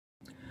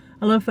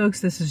Hello folks,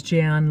 this is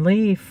Jan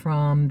Lee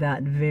from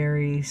that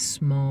very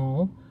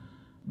small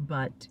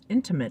but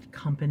intimate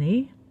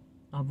company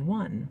of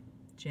one,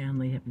 Jan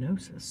Lee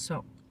Hypnosis.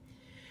 So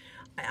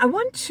I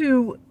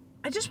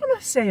just want to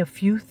say a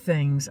few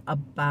things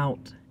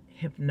about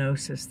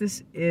hypnosis.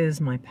 This is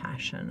my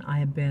passion. I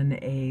have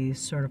been a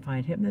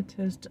certified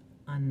hypnotist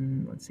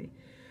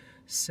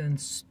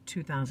since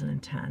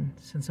 2010,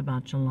 since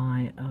about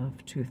July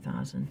of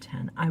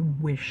 2010. I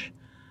wish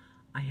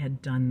I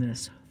had done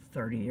this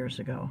 30 years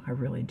ago. I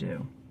really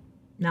do.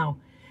 Now,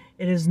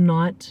 it is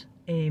not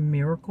a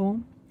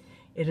miracle.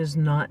 It is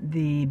not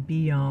the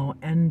be-all,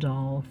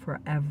 end-all for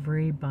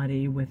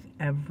everybody with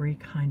every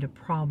kind of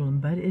problem,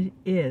 but it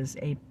is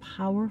a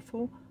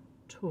powerful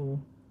tool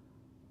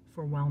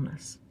for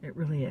wellness. It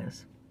really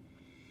is.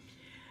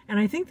 And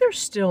I think there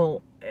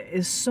still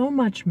is so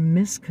much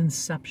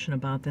misconception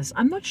about this.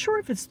 I'm not sure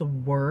if it's the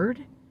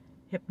word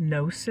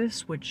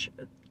hypnosis, which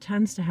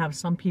tends to have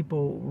some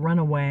people run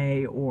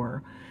away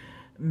or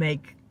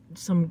make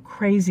some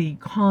crazy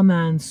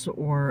comments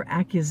or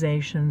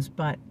accusations,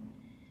 but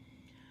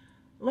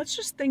let's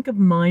just think of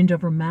mind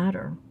over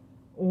matter,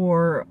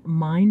 or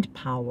mind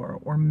power,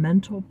 or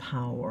mental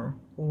power,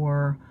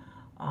 or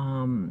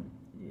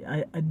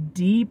a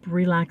deep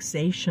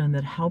relaxation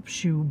that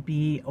helps you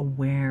be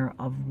aware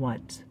of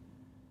what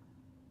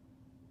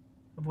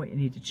you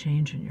need to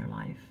change in your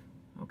life.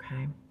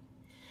 Okay,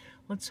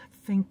 let's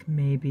think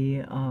maybe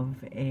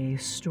of a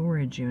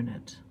storage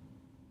unit.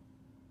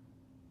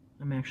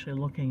 I'm actually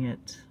looking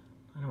at,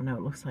 I don't know,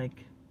 it looks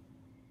like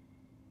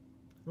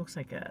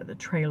the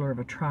trailer of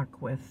a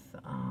truck with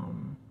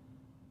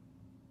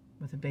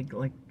a big,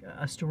 like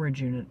a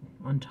storage unit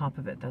on top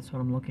of it. That's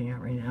what I'm looking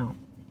at right now.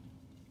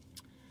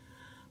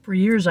 For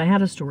years I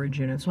had a storage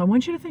unit, so I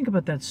want you to think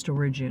about that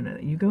storage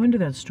unit. You go into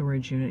that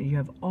storage unit, you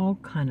have all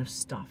kind of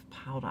stuff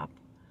piled up,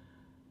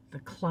 the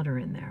clutter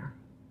in there.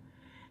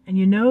 And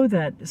you know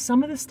that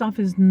some of the stuff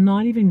is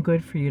not even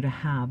good for you to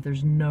have.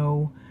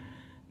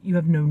 You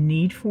have no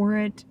need for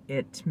it.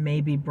 It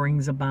maybe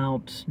brings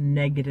about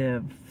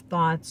negative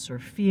thoughts or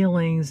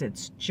feelings.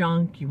 It's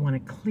junk. You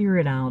want to clear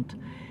it out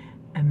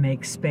and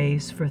make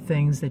space for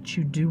things that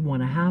you do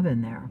want to have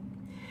in there.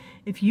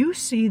 If you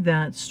see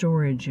that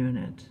storage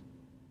unit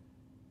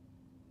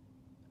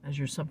as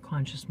your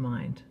subconscious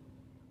mind,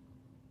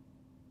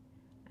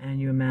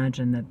 and you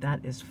imagine that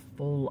that is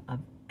full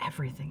of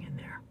everything in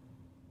there,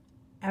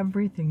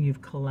 everything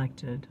you've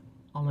collected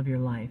all of your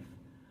life,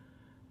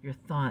 your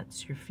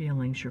thoughts, your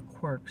feelings, your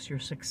quirks, your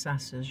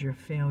successes, your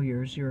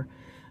failures, your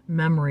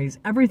memories,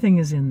 everything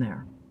is in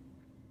there.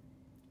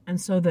 And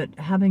so that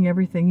having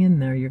everything in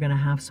there, you're going to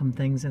have some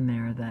things in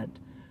there that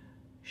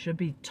should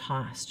be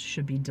tossed,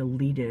 should be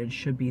deleted,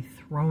 should be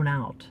thrown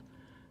out,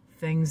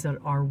 things that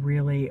are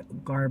really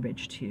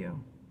garbage to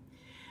you.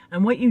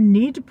 And what you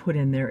need to put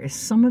in there is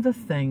some of the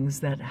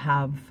things that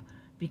have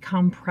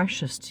become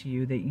precious to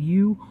you, that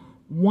you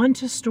want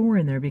to store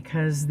in there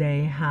because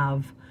they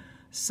have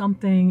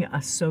something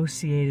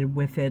associated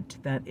with it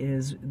that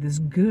is this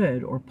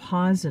good or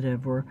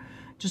positive or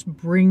just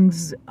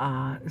brings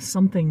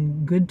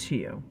something good to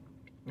you.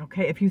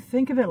 Okay, if you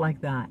think of it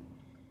like that,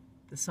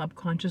 the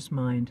subconscious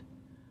mind,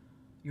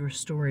 your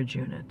storage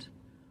unit,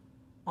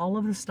 all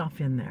of the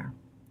stuff in there,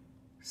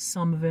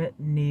 some of it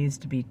needs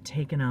to be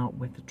taken out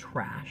with the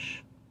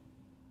trash.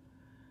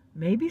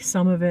 Maybe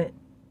some of it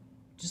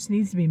just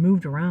needs to be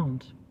moved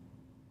around.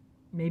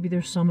 Maybe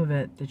there's some of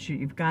it that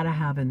you've got to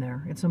have in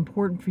there. It's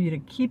important for you to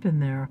keep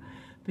in there,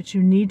 but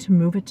you need to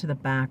move it to the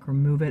back or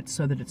move it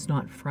so that it's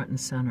not front and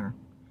center.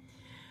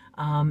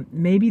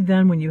 Maybe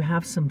then when you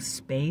have some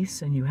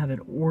space and you have it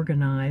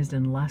organized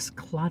and less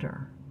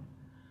clutter,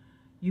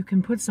 you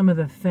can put some of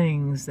the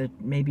things that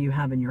maybe you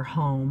have in your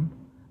home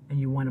and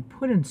you want to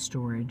put in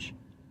storage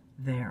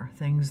there,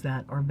 things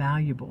that are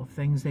valuable,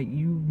 things that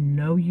you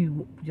know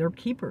you're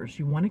keepers,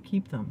 you want to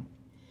keep them.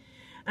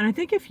 And I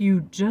think if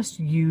you just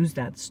use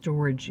that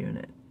storage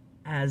unit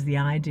as the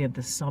idea of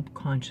the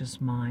subconscious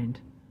mind,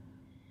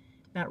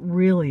 that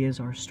really is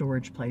our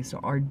storage place,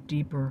 our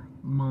deeper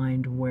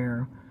mind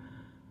where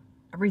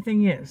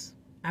everything is,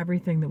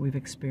 everything that we've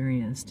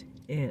experienced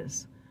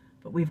is.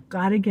 But we've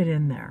got to get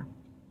in there.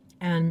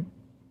 And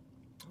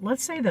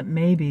let's say that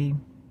maybe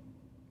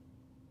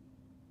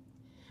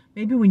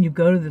when you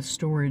go to the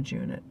storage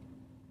unit,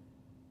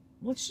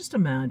 let's just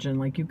imagine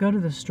like you go to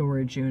the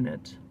storage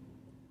unit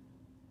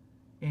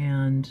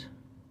and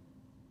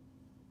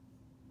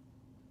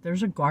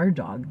there's a guard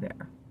dog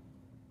there.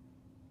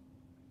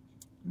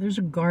 There's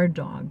a guard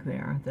dog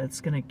there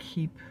that's going to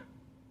keep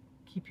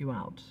you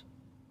out.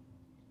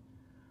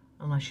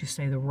 Unless you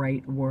say the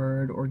right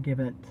word or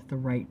give it the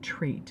right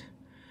treat.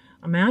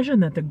 Imagine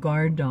that the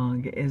guard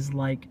dog is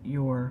like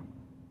your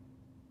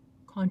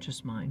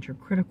conscious mind, your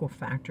critical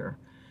factor,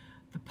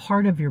 the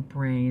part of your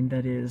brain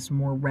that is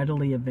more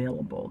readily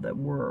available, that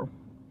we're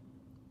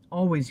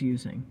always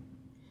using.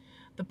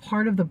 The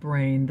part of the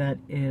brain that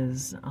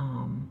is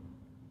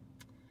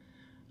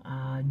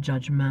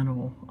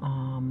judgmental,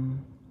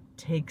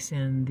 takes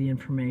in the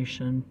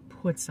information,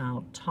 puts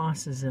out,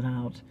 tosses it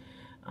out,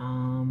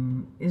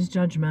 is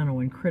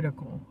judgmental and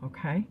critical,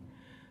 okay?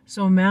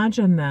 So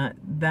imagine that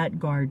that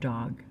guard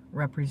dog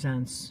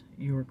represents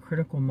your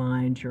critical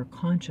mind, your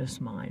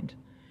conscious mind,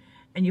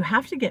 and you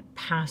have to get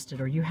past it,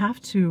 or you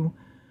have to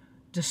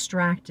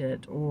distract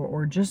it,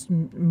 or just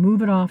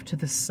move it off to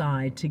the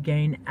side to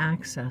gain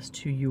access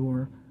to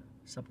your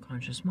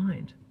subconscious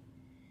mind.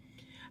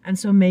 And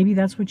so maybe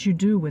that's what you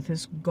do with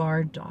this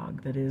guard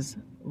dog that is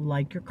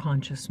like your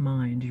conscious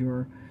mind.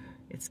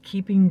 It's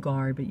keeping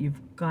guard, but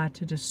you've got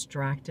to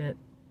distract it,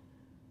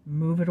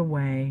 move it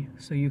away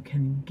so you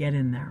can get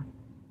in there.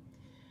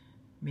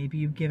 Maybe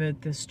you give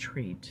it this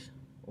treat,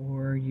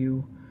 or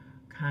you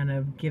kind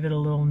of give it a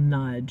little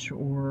nudge,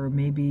 or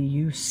maybe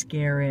you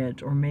scare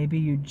it, or maybe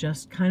you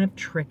just kind of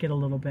trick it a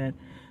little bit,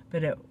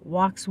 but it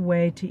walks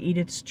away to eat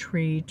its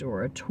treat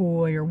or a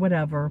toy or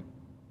whatever.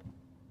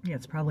 Yeah,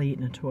 it's probably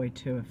eating a toy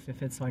too.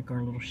 If it's like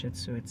our little Shih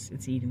Tzu,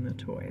 it's eating the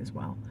toy as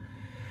well.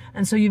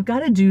 And so you've got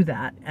to do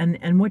that.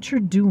 And what you're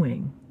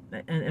doing,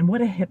 and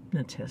what a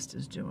hypnotist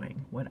is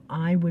doing, what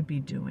I would be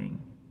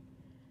doing,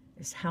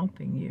 is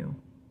helping you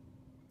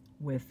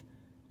with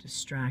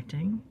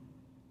distracting,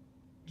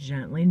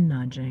 gently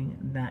nudging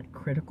that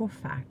critical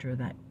factor,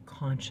 that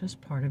conscious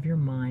part of your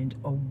mind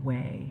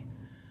away,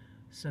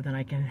 so that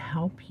I can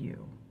help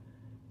you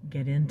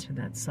get into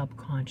that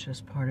subconscious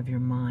part of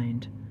your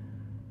mind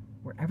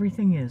where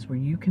everything is, where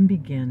you can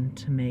begin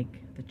to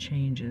make the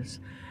changes.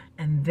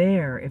 And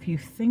there, if you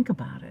think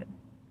about it,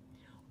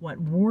 what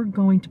we're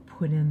going to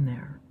put in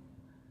there,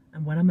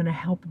 and what I'm going to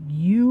help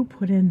you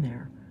put in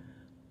there,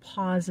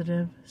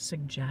 positive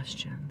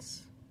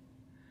suggestions.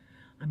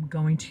 I'm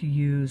going to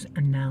use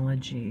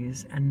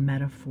analogies and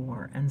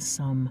metaphor and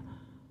some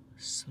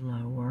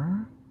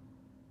slower,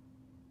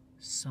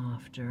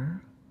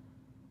 softer,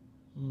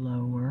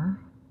 lower,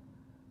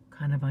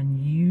 kind of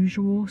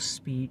unusual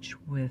speech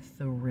with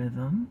the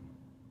rhythm.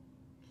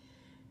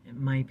 It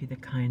might be the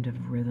kind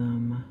of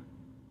rhythm,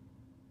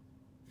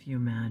 if you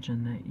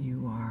imagine that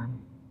you are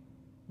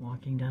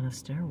walking down a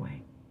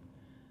stairway,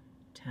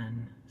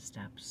 10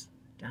 steps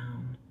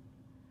down,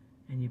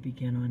 and you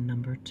begin on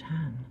number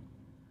 10.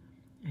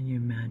 And you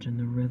imagine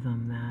the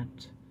rhythm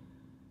that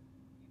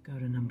you go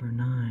to number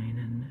 9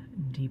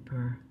 and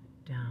deeper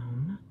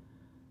down,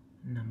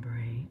 number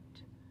 8,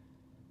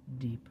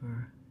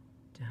 deeper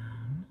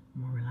down,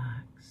 more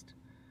relaxed.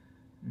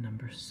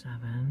 Number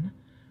 7,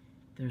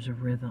 there's a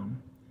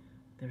rhythm,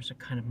 there's a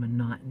kind of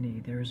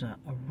monotony, there's a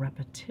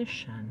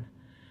repetition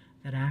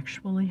that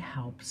actually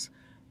helps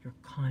your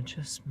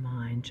conscious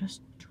mind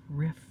just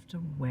drift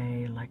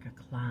away like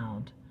a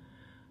cloud,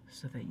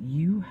 so that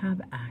you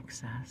have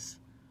access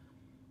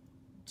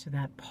to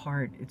that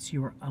part. It's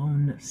your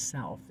own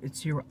self.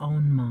 It's your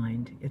own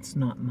mind. It's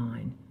not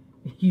mine.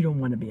 You don't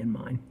want to be in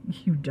mine.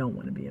 You don't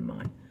want to be in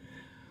mine.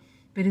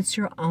 But it's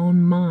your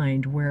own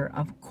mind where,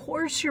 of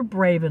course, you're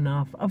brave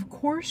enough. Of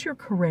course, you're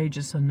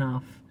courageous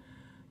enough.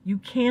 You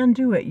can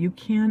do it. You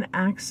can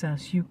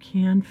access. You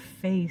can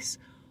face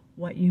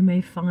what you may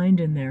find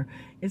in there.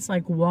 It's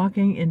like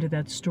walking into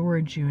that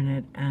storage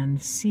unit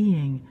and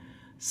seeing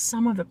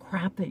some of the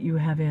crap that you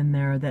have in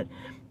there that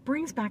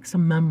brings back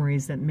some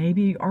memories that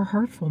maybe are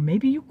hurtful.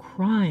 Maybe you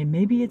cry.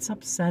 Maybe it's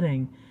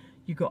upsetting.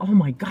 You go, oh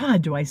my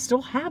God, do I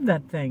still have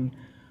that thing?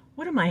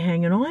 What am I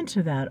hanging on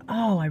to that?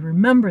 Oh, I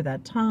remember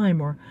that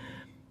time.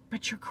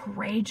 But you're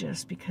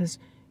courageous because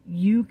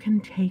you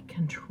can take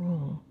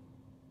control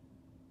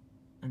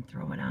and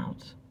throw it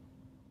out.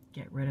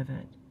 Get rid of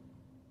it.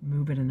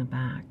 Move it in the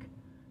back.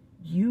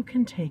 You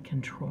can take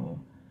control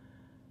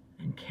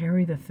and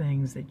carry the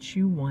things that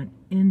you want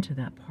into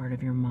that part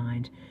of your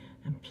mind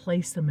and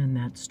place them in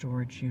that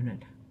storage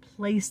unit.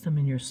 Place them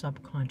in your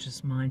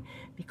subconscious mind,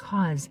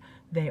 because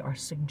they are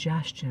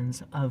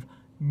suggestions of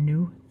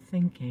new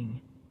thinking,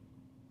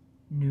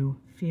 new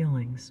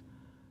feelings,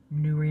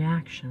 new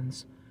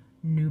reactions,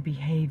 new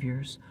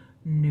behaviors,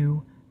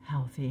 new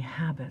healthy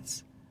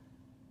habits,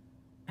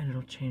 and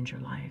it'll change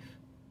your life.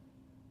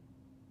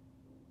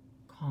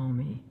 Call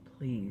me,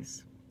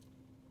 please.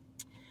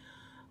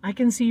 I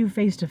can see you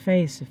face to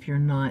face if you're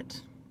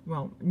not.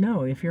 Well,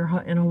 no, if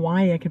you're in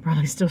Hawaii, I could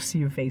probably still see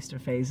you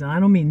face-to-face. And I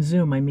don't mean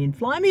Zoom. I mean,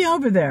 fly me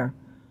over there.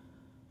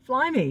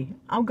 Fly me.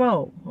 I'll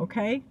go,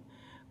 okay?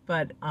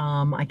 But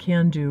I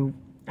can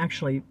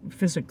actually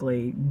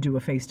physically do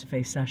a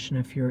face-to-face session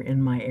if you're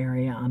in my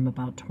area. I'm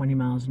about 20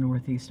 miles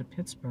northeast of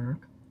Pittsburgh.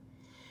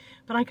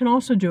 But I can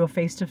also do a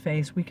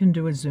face-to-face. We can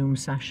do a Zoom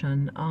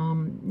session.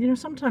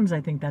 Sometimes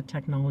I think that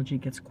technology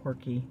gets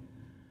quirky.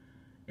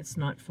 It's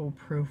not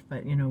foolproof,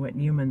 but you know what?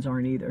 Humans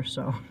aren't either,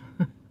 so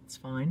it's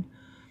fine.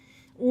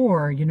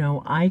 Or,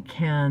 I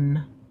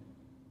can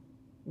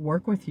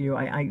work with you.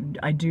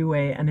 I do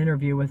an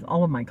interview with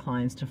all of my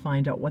clients to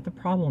find out what the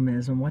problem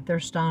is and what their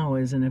style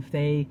is, and if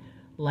they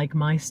like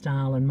my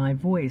style and my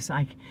voice.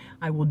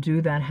 I will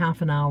do that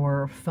half an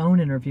hour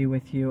phone interview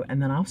with you,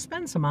 and then I'll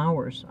spend some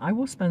hours. I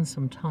will spend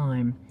some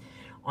time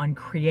on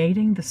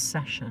creating the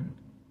session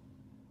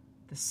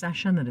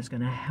that is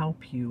going to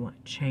help you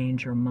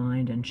change your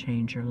mind and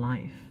change your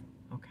life,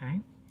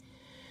 okay?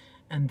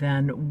 And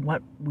then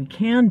what we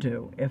can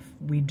do, if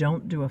we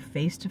don't do a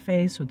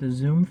face-to-face or the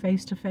Zoom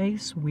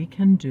face-to-face, we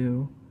can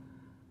do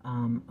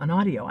an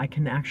audio. I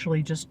can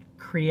actually just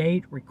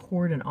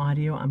record an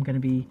audio. I'm going to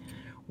be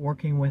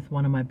working with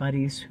one of my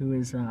buddies who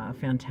is a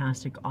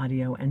fantastic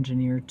audio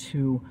engineer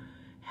to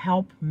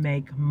help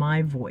make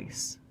my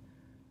voice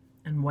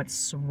and what's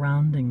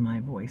surrounding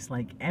my voice,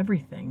 like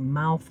everything,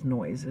 mouth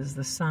noises,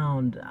 the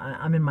sound.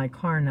 I'm in my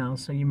car now,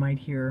 so you might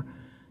hear,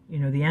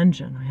 the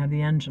engine. I have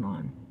the engine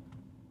on.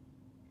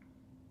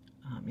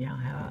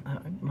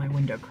 My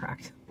window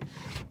cracked.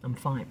 I'm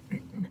fine.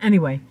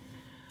 Anyway,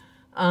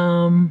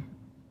 I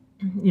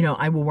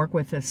will work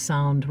with this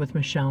sound with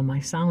Michelle, my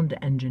sound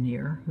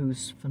engineer,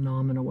 who's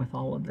phenomenal with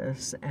all of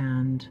this,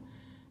 and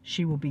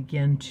she will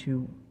begin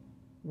to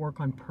work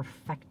on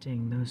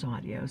perfecting those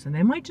audios. And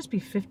they might just be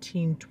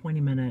 15,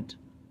 20-minute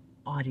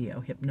audio,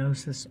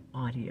 hypnosis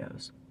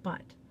audios,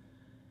 but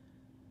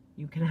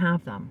you can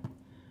have them.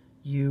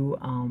 You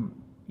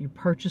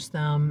purchase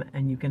them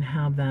and you can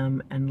have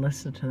them and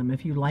listen to them.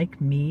 If you like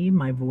me,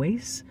 my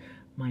voice,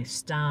 my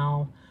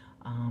style,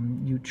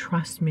 you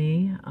trust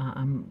me,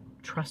 I'm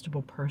a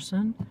trustable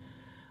person,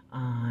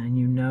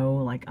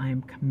 and like I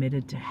am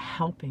committed to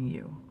helping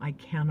you. I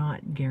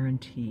cannot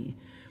guarantee.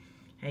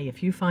 Hey,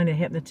 if you find a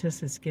hypnotist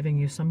that's giving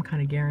you some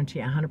kind of guarantee,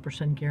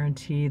 100%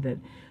 guarantee that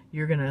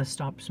you're going to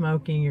stop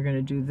smoking, you're going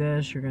to do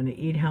this, you're going to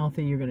eat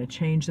healthy, you're going to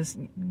change this,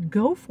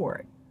 go for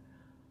it.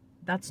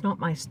 That's not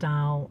my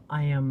style.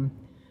 I am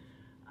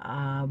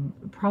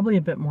probably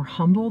a bit more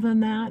humble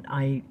than that.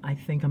 I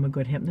think I'm a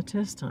good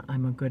hypnotist.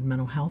 I'm a good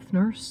mental health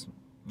nurse.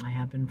 I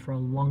have been for a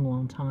long,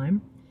 long time.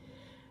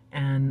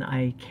 And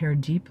I care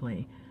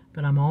deeply.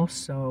 But I'm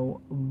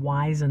also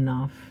wise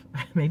enough,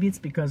 maybe it's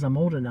because I'm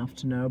old enough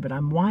to know, but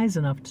I'm wise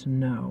enough to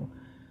know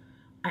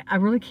I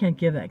really can't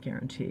give that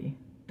guarantee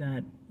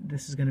that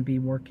this is going to be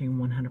working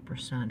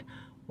 100%.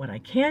 What I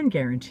can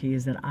guarantee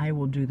is that I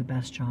will do the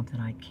best job that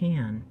I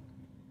can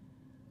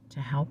to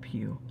help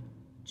you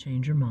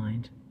change your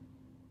mind,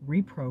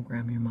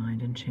 reprogram your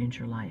mind, and change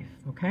your life,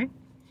 okay?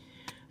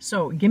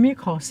 So give me a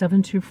call,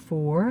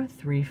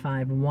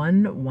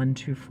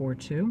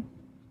 724-351-1242.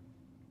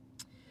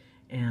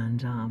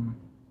 And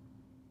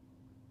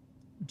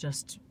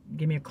just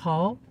give me a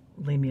call,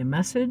 leave me a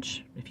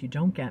message. If you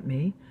don't get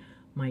me,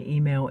 my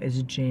email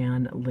is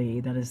Jan Lee.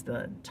 That is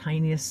the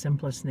tiniest,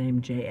 simplest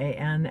name,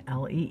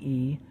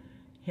 Janlee,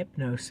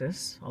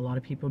 Hypnosis. A lot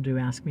of people do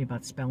ask me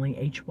about spelling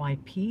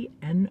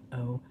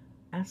HYPNOSIS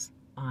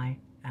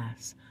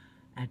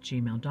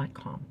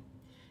 @gmail.com.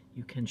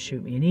 You can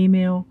shoot me an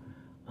email,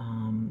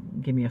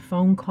 give me a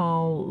phone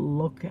call,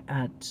 look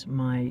at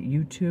my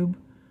YouTube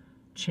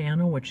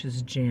channel, which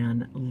is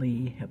Jan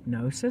Lee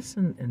Hypnosis,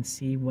 and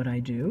see what I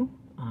do.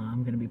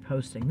 I'm going to be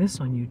posting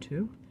this on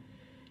YouTube,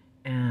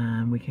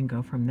 and we can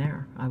go from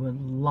there. I would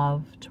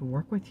love to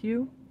work with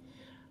you.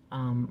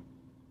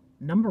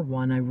 Number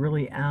one, I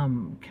really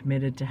am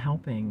committed to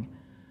helping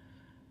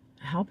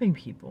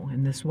people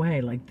in this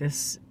way. Like,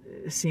 this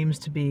seems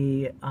to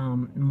be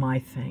my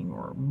thing,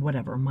 or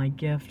whatever, my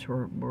gift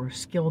or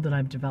skill that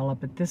I've developed,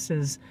 but this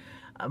is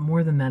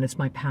more than that. It's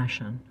my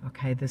passion,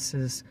 okay? This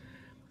is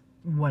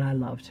what I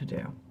love to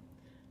do.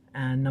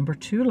 And number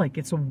two, like,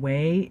 it's a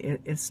way,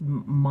 it's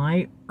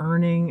my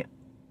earning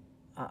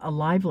a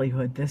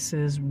livelihood. This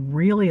is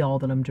really all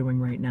that I'm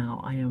doing right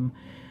now. I am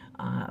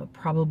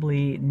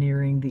probably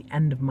nearing the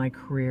end of my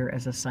career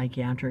as a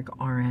psychiatric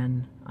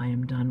RN. I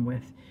am done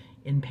with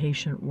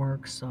inpatient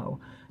work. So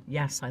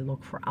yes, I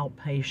look for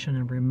outpatient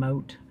and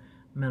remote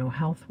mental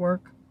health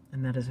work,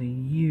 and that is a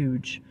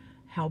huge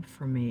help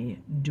for me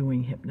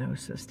doing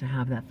hypnosis, to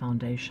have that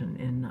foundation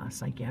in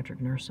psychiatric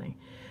nursing.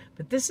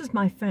 But this is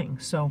my thing,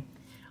 so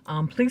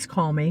please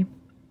call me.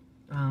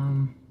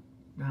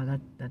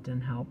 That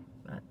didn't help,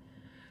 but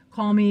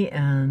call me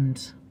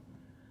and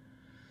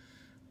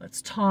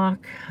let's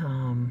talk.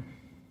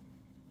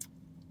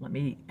 Let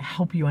me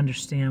help you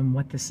understand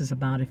what this is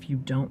about if you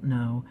don't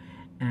know,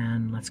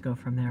 and let's go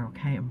from there,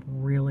 okay? I'm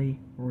really,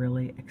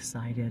 really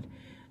excited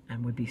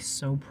and would be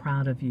so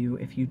proud of you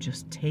if you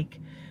just take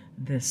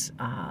this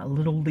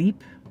little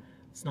leap.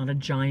 It's not a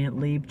giant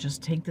leap.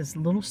 Just take this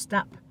little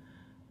step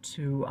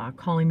to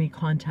calling me,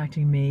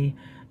 contacting me.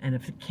 And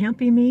if it can't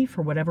be me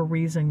for whatever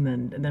reason,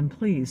 then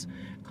please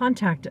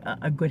contact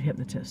a good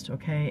hypnotist,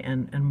 okay?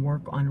 And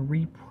work on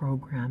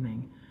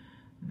reprogramming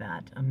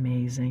that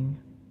amazing,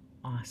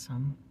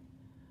 awesome,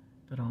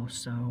 but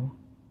also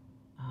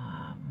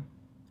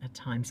at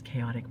times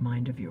chaotic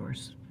mind of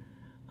yours.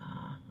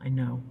 I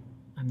know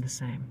I'm the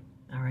same.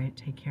 All right,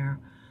 take care.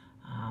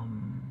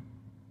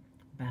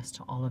 Best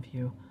to all of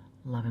you.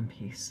 Love and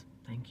peace.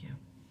 Thank you.